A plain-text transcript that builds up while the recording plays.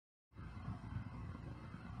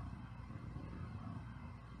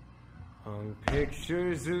Hung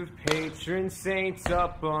pictures of patron saints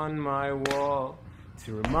up on my wall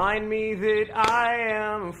to remind me that I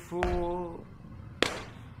am a fool.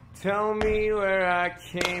 Tell me where I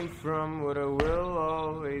came from, what I will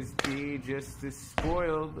always be, just a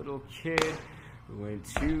spoiled little kid who went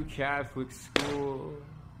to Catholic school.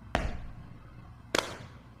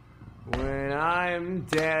 When I am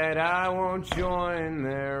dead, I won't join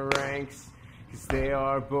their ranks, 'cause they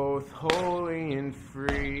are both holy and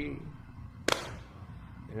free.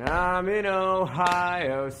 And I'm in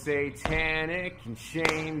Ohio, satanic and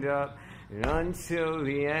chained up, and until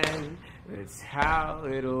the end, that's how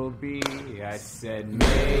it'll be. I said,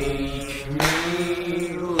 make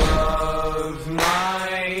me love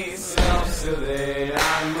myself so that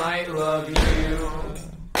I might love you.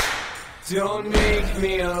 Don't make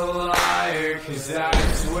me a liar, 'cause I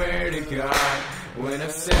swear to God, when I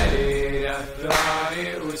said it, I thought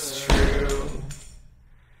it was true.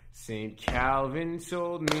 St. Calvin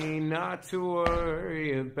told me not to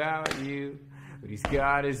worry about you, but he's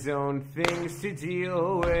got his own things to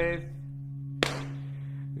deal with.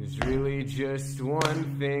 There's really just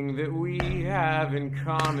one thing that we have in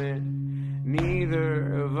common: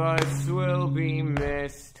 neither of us will be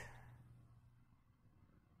missed.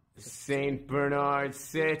 St. Bernard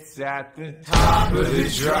sits at the top of the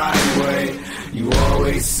driveway. You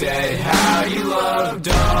always said how you love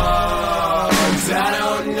dogs. I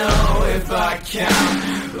don't know if I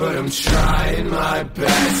count, but I'm trying my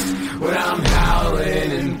best when I'm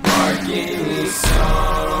howling and barking these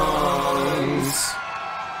songs.